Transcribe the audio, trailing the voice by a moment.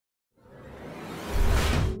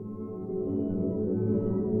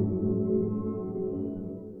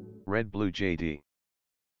Red Blue JD.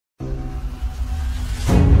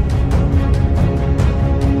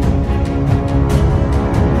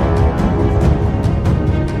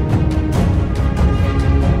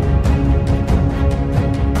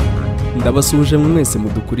 Ndabasuje mwese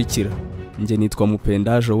mudukurikira. Nje nitwa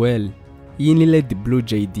Mupenda Joel. Iyi ni Red Blue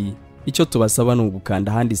JD. Icyo tubasaba ni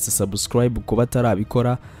ugukanda handitse subscribe ko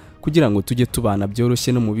batarabikora kugira ngo tujye tubana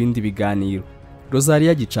byoroshye no mu bindi biganiro.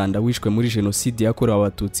 Rosalie Gicana wishwe muri jenoside yakorewe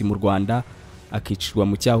abatutsi mu Rwanda akicirwa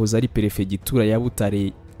mu cyahoze ari Perezida ya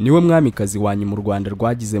Butare, niwe mwamikazi wanyuma mu Rwanda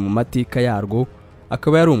rwagize mu mateka yarwo,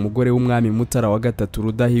 akaba yari umugore w'umwami Mutara wa gatatu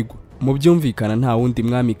Rudahigwa. Mu byumvikana nta wundi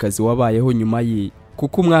mwamikazi wabayeho nyuma ye,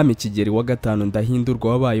 kuko umwami Kigeli wa gatanu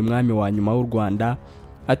Ndahindurwa wabaye umwami wa nyuma w'u Rwanda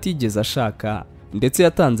atigeze ashaka, ndetse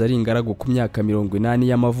yatanze ari ingaragu ku myaka 80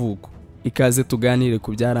 y'amavuko. Ikaze tuganire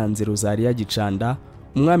ku byaranze Rosalie Gicana,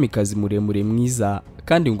 umwamikazi muremure mwiza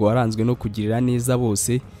kandi ngo waranzwe no kugirira neza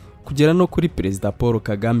bose, kugera no kuri Perezida Paul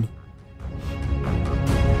Kagame.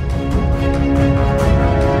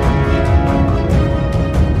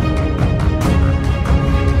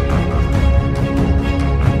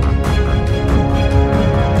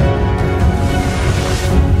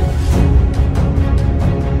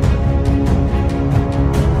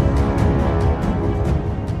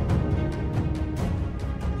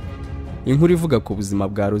 Inkuru ivuga ku buzima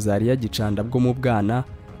bwa Rosalie Gicana bwo mu bwana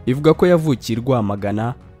ivuga ko yavukiye i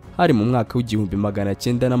Rwamagana hari mu mwaka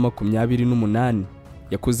w'1928.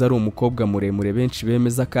 Yakuze ari umukobwa muremure benshi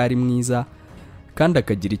bemeza ko ari mwiza kandi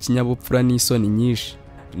akagira ikinyabupfura n'isoni nyinshi,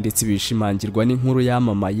 ndetse bishimangirwa n'inkuru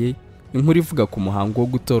yamamaye, inkuru ivuga ku muhango wo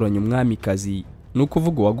gutoranya umwamikazi, no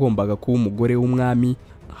kuvuga wagombaga kuba umugore w'umwami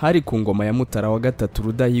hari ku ngoma ya Mutara wa gatatu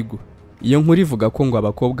Rudahigwa. Iyo nkuru ivuga ko ngo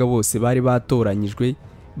abakobwa bose bari batoranyijwe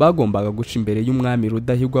bagombaga guca imbere y'umwami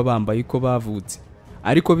Rudahigwa bambaye uko bavutse,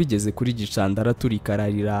 ariko bigeze kuri Gicanda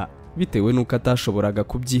araturikararira bitewe nuko atashoboraga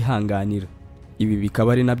kubyihanganira. Ibi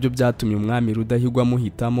bikaba ari nabyo byatumye umwami Rudahigwa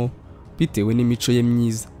muhitamo bitewe n'imico ye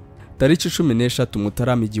myiza. Tariki 13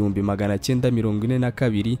 Mutarama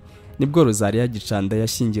 1942 nibwo Rosalie Gicana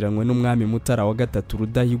yashyingiranywe n'umwami Mutara wa gatatu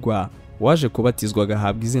Rudahigwa waje kubatizwa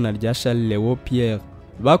agahabwa izina rya Charles Pierre.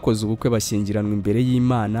 Bakoze ubukwe bashyingiranwa imbere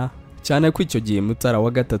y'Imana, cyane ko icyo gihe Mutara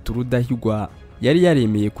wa gatatu Rudahigwa yari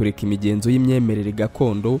yaremeye kureka imigenzo y'imyemerere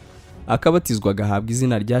gakondo, akabatizwa agahabwa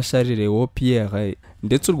izina rya Charles Pierre,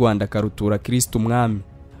 ndetse u Rwanda karutura Kristo umwami.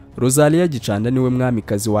 Rosalie Gicana niwe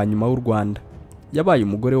mwamikazi wa nyuma w'u Rwanda. Yabaye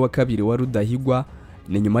umugore wa kabiri wa Rudahigwa,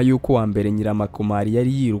 ni nyuma y'uko wambere Nyiramakomari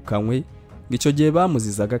yari yirukanywe, icyo gihe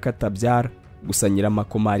bamuzizaga katabyara. Gusa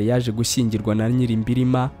Nyiramakomari yaje gushyingirwa na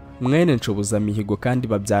Nyirimbirima mwene Nshobozamihigo kandi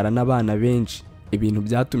babyara n'abana benshi. Ibintu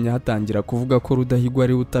byatumye hatangira kuvuga ko Rudahigwa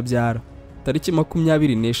ari utabyara. Tariki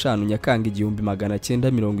 25 Nyakanga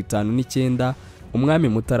 1959 umwami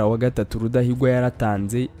Mutara wa gatatu Rudahigwa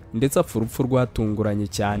yaratanze, ndetse apfa urupfu rwatunguranye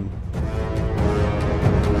cyane.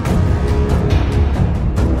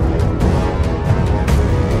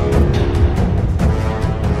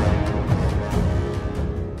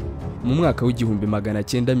 Mu mwaka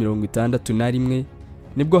w'1961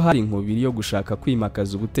 nibwo hari inkubiri yo gushaka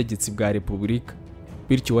kwimakaza ubutegetsi bwa Repubulika,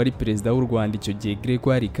 bityo wari Perezida w'u Rwanda icyo gihe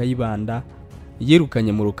Gregoire Kayibanda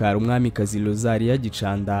yirukanye mu rukara umwamikazi Rosalie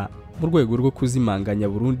Gicana mu rwego rwo kuzimanganya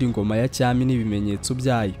burundu ingoma ya cyami n'ibimenyetso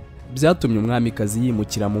byayo. Byatumye umwamikazi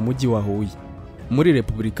yimukira mu mujyi wa Huye. Muri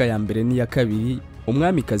Repubulika ya mbere n'iya kabiri,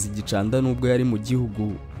 umwamikazi Gicana nubwo yari mu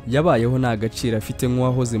gihugu yabayeho nta gaciro afite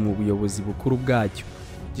nk'uwahoze mu buyobozi bukuru bwacyo.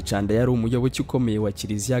 Gicana yari umuyoboke ukomeye wa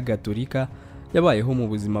Kiliziya Gatolika, yabayeho mu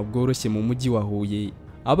buzima bworoshye mu mujyi wa Huye,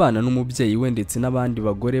 abana n'umubyeyi we ndetse n'abandi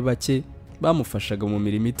bagore bake bamufashaga mu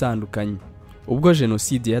mirimo itandukanye. Ubwo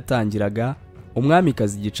jenoside yatangiraga,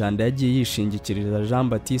 umwamikazi Gicana yagiye yishingikiriza Jean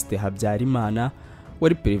Baptiste Habyarimana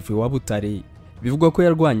wari Perezida wa Butare. Bivugwa ko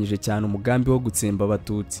yarwanyije cyane umugambi wo gutsemba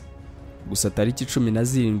abatutsi. Gusa tariki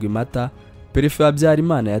 17 Mata Perezida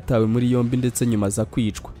Habyarimana yatawe muri yombi, ndetse nyuma za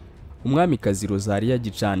kwicwa. Umwamikazi Rosalie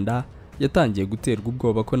Gicana yatangiye guterwa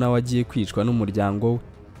ubwoba ko nawe agiye kwicwa n'umuryango we.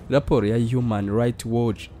 Raporo ya Human Rights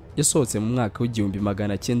Watch yasohotse mu mwaka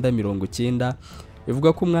w'1990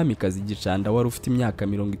 ivuga ko umwamikazi Gicana wari ufite imyaka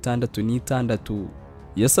 66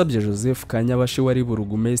 yasabye Joseph Kanyabashi wari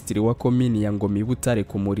burugumesitiri wa komini ya Ngoma Butare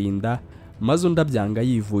kumurinda, maze undi abyanga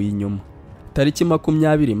yivuye inyuma. Tariki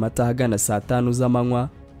 20 Mata hagana saa 5 z'amanywa,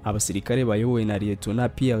 abasirikare bayobowe na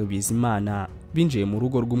Lieutenant Pierre Bizimana binjiye mu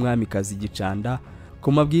rugo rw'umwamikazi Gicana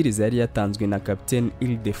ku mabwiriza yari yatanzwe na Capitaine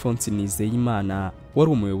Ildefonse Nizeyimana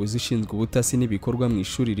wari umuyobozi ushinzwe ubutasi n'ibikorwa mu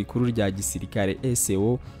ishuri rikuru rya gisirikare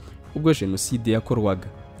SEO ubwo jenoside yakorwaga.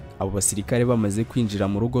 Abo basirikare bamaze kwinjira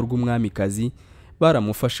mu rugo rw'umwamikazi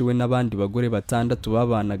baramufashiwe n'abandi bagore 6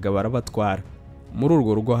 babanaga barabatwara. Muri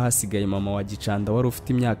urwo rugo hasigaye mama wa Gicanda wari ufite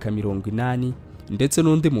imyaka 80 ndetse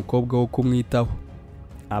n'undi mukobwa wo kumwitaho.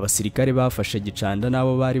 Abasirikare bafashe Gicanda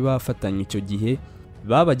nabo bari bafatanye icyo gihe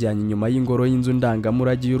babajyanye inyuma y'ingoro y'inzu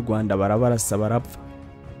ndangamurage y'u Rwanda barabarasa barapfa.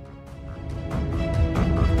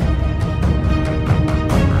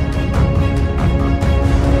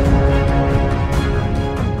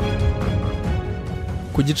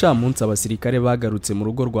 Ku gicamunsi abasirikare bagarutse mu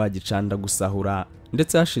rugo rwa Gicanda gusahura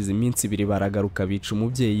ndetse hashize iminsi 2 baragaruka bica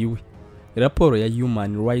umubyeyi we. Raporo ya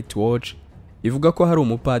Human Rights Watch ivuga ko hari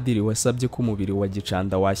umupadiri wasabye ko umubiri wa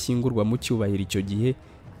Gicanda washyingurwa mu cyubahiro icyo gihe,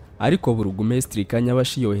 ariko burugumesitiri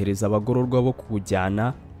Kanyabashi yohereza abagororwa bo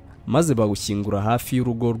kuwujyana maze bawushyingura hafi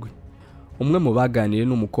y'urugo rwe. Umwe mu baganiriye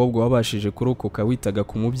n'umukobwa wabashije kurokoka witaga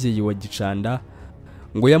ku mubyeyi wa Gicanda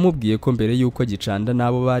ngo yamubwiye ko mbere y'uko Gicanda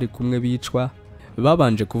nabo bari kumwe bicwa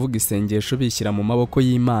babanje kuvuga isengesho bishyira mu maboko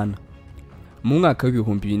y'Imana. Mu mwaka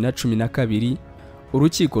w'2012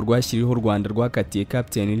 urukiko rwashyiriho Rwanda rwakatiye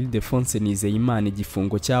Captain Ildefonse Nizeyimana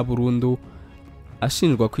igifungo cya burundu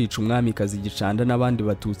ashinjwa kwica Umwamikazi Gicanda n'abandi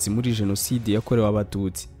batutsi muri jenoside yakorewe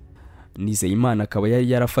abatutsi. Nizeyimana akaba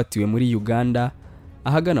yari yarafatiwe muri Uganda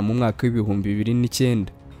ahagana mu mwaka w'2009.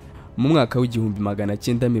 Mu mwaka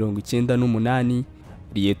w'1998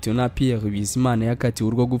 Lieutenant Pierre Bizimana yakatiwe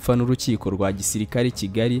urwo gupfa n'urukiko rwa gisirikare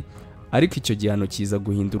Kigali, ariko icyo gihano kiza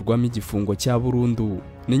guhindurwamo igifungo cya burundu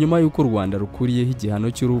ni nyuma y'uko Rwanda rukuriyeho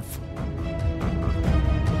igihano cy'urupfu.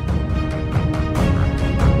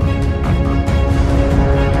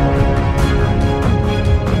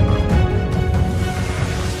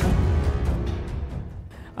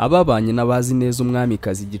 Ababanye n'abazi neza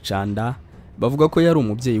Umwamikazi Gicanda bavuga ko yari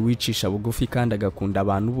umubyeyi wicisha bugufi kandi agakunda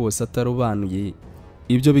abantu bose atarobanuye,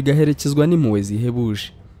 ibyo bigaherekezwa n'impuhwe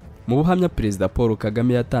zihebuje. Mu buhamya Perezida Paul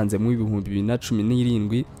Kagame yatanze mu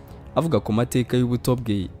 2017 avuga ku mateka y'ubuto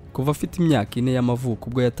bwe kuva afite imyaka 4 y'amavuko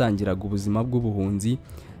ubwo yatangiraga ubuzima bw'ubuhunzi,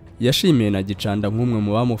 yashimiye na Gicanda nk'umwe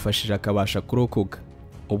mu bamufashije akabasha kurokoka.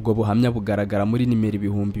 Ubwo buhamya bugaragara muri nimero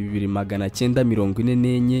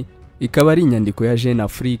 2944, ikaba ari inyandiko ya Jeune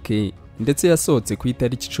Afrique ndetse yasohotse ku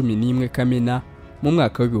itariki 11 Kamena mu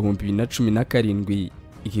mwaka w'2017,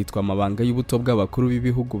 ikitwa amabanga y'ubuto bw'abakuru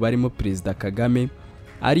b'ibihugu barimo Perezida Kagame,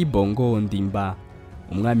 ari Bongo Ondimba,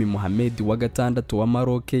 Umwami Mohamed wa gatandatu wa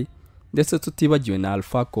Maroc ndetse tutibagiwe na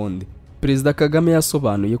Alpha Conde. Perezida Kagame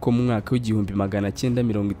yasobanuye ko mu mwaka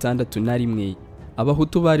w'1961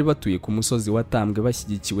 abahutu bari batuye ku musozi watambwe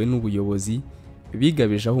bashyigikiwe n'ubuyobozi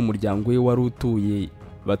bigabije aho umuryango we wari utuye,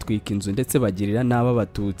 batwika inzu ndetse bagirira nabi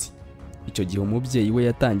abatutsi. Icyo gihe umubyeyi we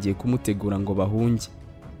yatangiye kumutegura ngo bahunge.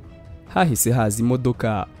 Hahise haza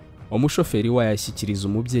imodoka, umushoferi wayashyikiriza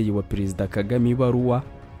umubyeyi wa Perezida Kagame ibaruwa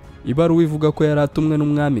ivuga ko yari atumwe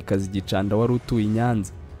n'Umwamikazi Gicanda wari utuye i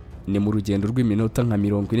Nyanza. Ni mu rugendo rw'iminota nka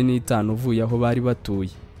 45 uvuye aho bari batuye.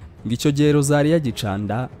 Ngo icyo gihe Rosalie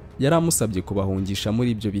Gicana yari amusabye kubahungisha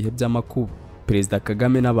muri ibyo bihe by'amakuba. Perezida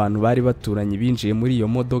Kagame n'abantu bari baturanye binjiye muri iyo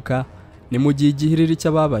modoka, ni mu gihe igihiriri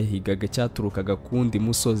cy'ababahigaga cyaturukaga ku wundi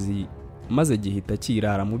musozi maze gihita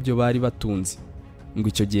kirara mu byo bari batunze. Ngo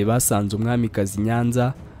icyo gihe basanze Umwamikazi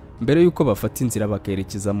Nyanza mbere y'uko bafata inzira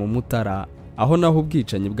bakerekeza mu Mutara, aho naho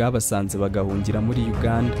ubwicanyi bwabasanze bagahungira muri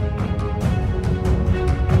Uganda.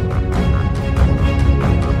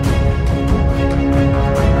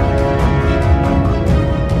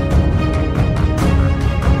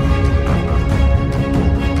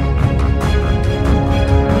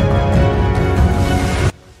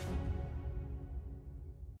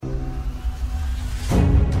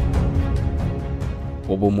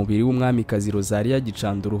 Ubu umubiri w'Umwamikazi Rosalie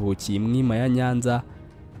Gicana uruhukiye Mwima ya Nyanza,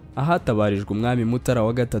 ahatabarijwe Umwami Mutara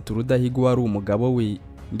wa gatatu Rudahigwa wari umugabo we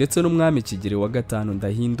ndetse n'Umwami Kigeli wa gatanu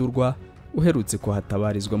Ndahindurwa uherutse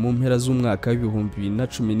kuhatabarizwa mu mpera z'umwaka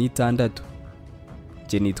w'2016.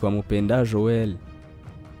 Nge nitwa Mupenda Joel,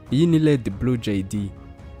 iyi ni Red Blue JD.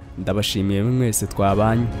 Ndabashimiye mwese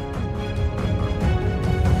twabanye.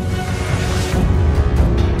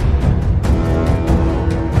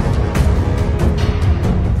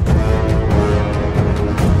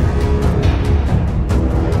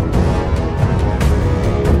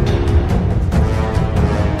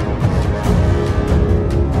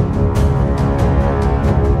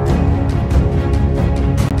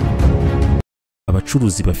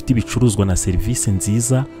 Abacuruzi bafite ibicuruzwa na serivisi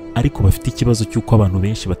nziza ariko bafite ikibazo cy'uko abantu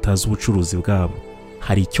benshi batazi ubucuruzi bwabo.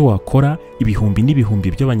 Hari icyo wakora ibihumbi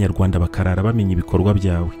n'ibihumbi by'abanyarwanda bakarara bamenya ibikorwa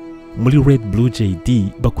byawe. Muri Red Blue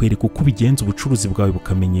JD bakwereka uko ubigenza ubucuruzi bwawe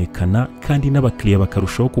bukamenyekana kandi n'abakiriya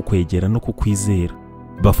bakarushaho kukwegera no kukwizera.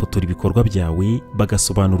 Bafotora ibikorwa byawe,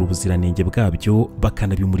 bagasobanura ubuziranenge bwabyo,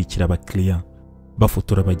 bakanabimurikira abakiriya.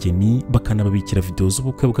 bafotora abageni bakanababikira video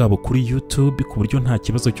z'ubukwe bwabo kuri YouTube ku buryo nta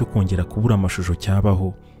kibazo cyo kongera kubura amashusho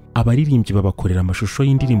cyabaho. Abaririmbyi babakorera amashusho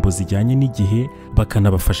y'indirimbo zijyanye n'igihe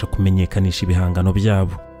bakanabafasha kumenyekanisha ibihangano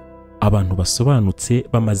byabo. Abantu basobanutse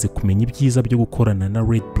bamaze kumenya ibyiza byo gukorana na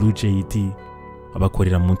Red Blue JD.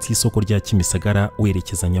 Abakorera munsi y'isoko rya Kimisagara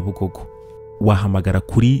werekeza Nyabugogo. Wahamagara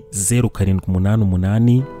kuri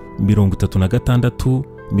 0788 36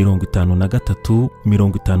 53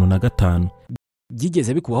 55.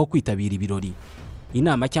 Byigeze bikubaho kwitabira ibirori,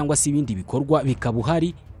 inama cyangwa se ibindi bikorwa bikaba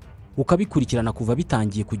uhari ukabikurikirana kuva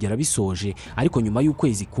bitangiye kugera bisoje, ariko nyuma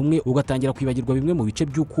y'ukwezi kumwe ugatangira kwibagirwa bimwe mu bice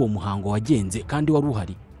by'uko uwo muhango wagenze kandi wari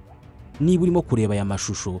uhari? Niba urimo kureba aya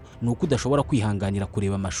mashusho nuko udashobora kwihanganira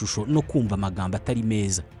kureba amashusho no kumva amagambo atari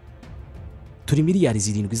meza. Turi miliyari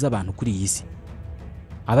 7 z'abantu kuri iyi si.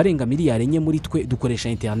 Abarenga miliyari 4 muri twe dukoresha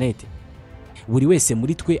internet. Buri wese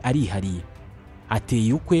muri twe arihariye,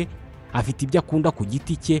 ateye ukwe, afite ibyo akunda ku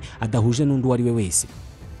giti cye adahuje n'undi wari we wese.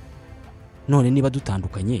 None niba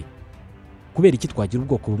dutandukanye, kubera iki twagira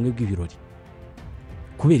ubwoko bumwe bw'ibirori?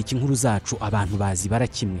 Kubera iki inkuru zacu abantu bazi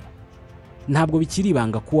barakimwe? Ntabwo bikiri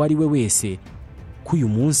ibanga ko ari we wese ko uyu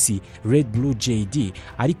munsi Red Blue JD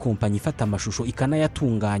ari kompanyi ifata amashusho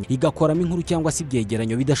ikanayatunganya igakoramo inkuru cyangwa se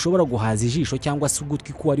ibyegeranyo bidashobora guhaza ijisho cyangwa se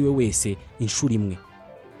ugutwi ko ari we wese inshuro imwe.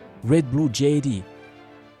 Red Blue JD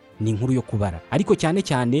ni inkuru yo kubara, ariko cyane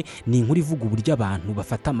cyane ni inkuru ivuga uburyo abantu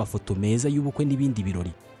bafata amafoto meza y'ubukwe n'ibindi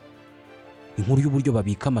birori. Inkuru y'uburyo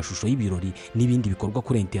babika amashusho y'ibirori n'ibindi bikorwa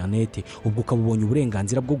kuri internet, ubwo ukabubonye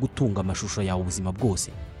uburenganzira bwo gutunga amashusho yawe ubuzima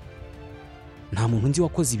bwose. Nta muntu nzi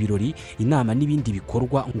wakoze ibirori, inama n'ibindi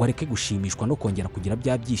bikorwa ngo areke gushimishwa no kongera kugira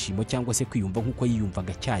bya byishimo cyangwa se kwiyumva nk'uko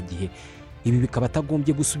yiyumvaga cya gihe. Ibi bikaba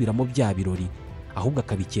atagombye gusubiramo bya birori, ahubwo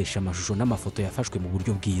akabikesha amashusho n'amafoto yafashwe mu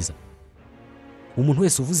buryo bwiza. Umuntu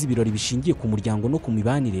wese uvuze ibirori bishingiye ku muryango no ku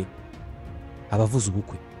mibanire abavuze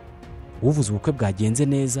ubukwe. Uvuze ubukwe bwagenze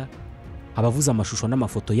neza abavuze amashusho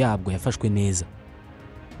n'amafoto yabwo yafashwe neza.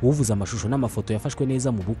 Uvuze amashusho n'amafoto yafashwe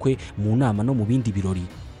neza mu bukwe, mu nama no mu bindi birori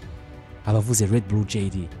abavuze Red Blue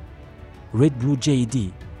JD. Red Blue JD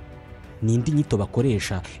ni indi nyito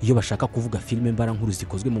bakoresha iyo bashaka kuvuga filime mbarankuru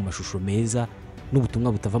zikozwe mu mashusho meza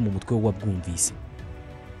n'ubutumwa butava mu mutwe w'uwabwumvise.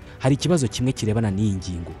 Hari ikibazo kimwe kirebana n'iyi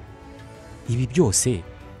ngingo. Ibi byose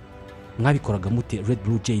mwabikoraga mute Red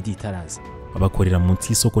Blue JD tarazi? Abakorera munsi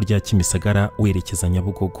y'isoko rya Kimisagara werekeza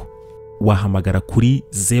Nyabugogo. Wahamagara kuri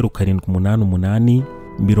 0788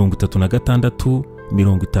 36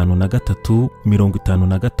 53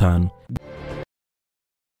 55.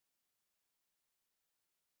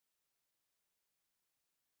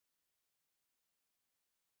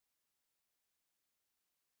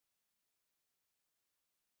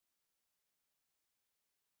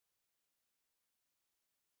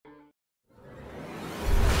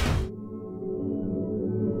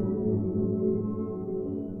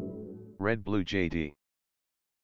 Red Blue JD.